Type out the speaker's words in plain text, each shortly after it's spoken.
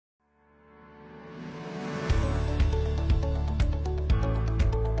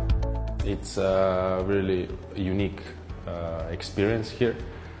it's a really unique experience here.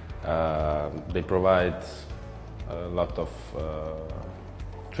 They provide a lot of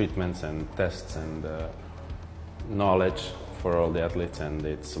treatments and tests and knowledge for all the athletes, and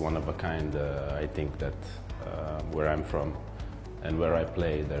it's one of a kind. I think that where I'm from and where I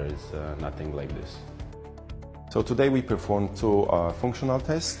play, there is nothing like this. So today we performed two functional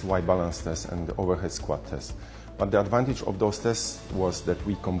tests, Y balance test and the overhead squat test. But the advantage of those tests was that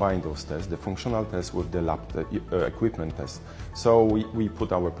we combined those tests, the functional test with the lab equipment test. So we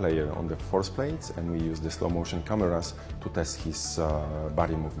put our player on the force plates and we use the slow motion cameras to test his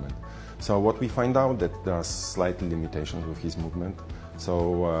body movement. So what we find out that there are slight limitations with his movement.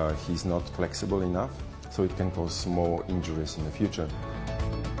 So he's not flexible enough, so it can cause more injuries in the future.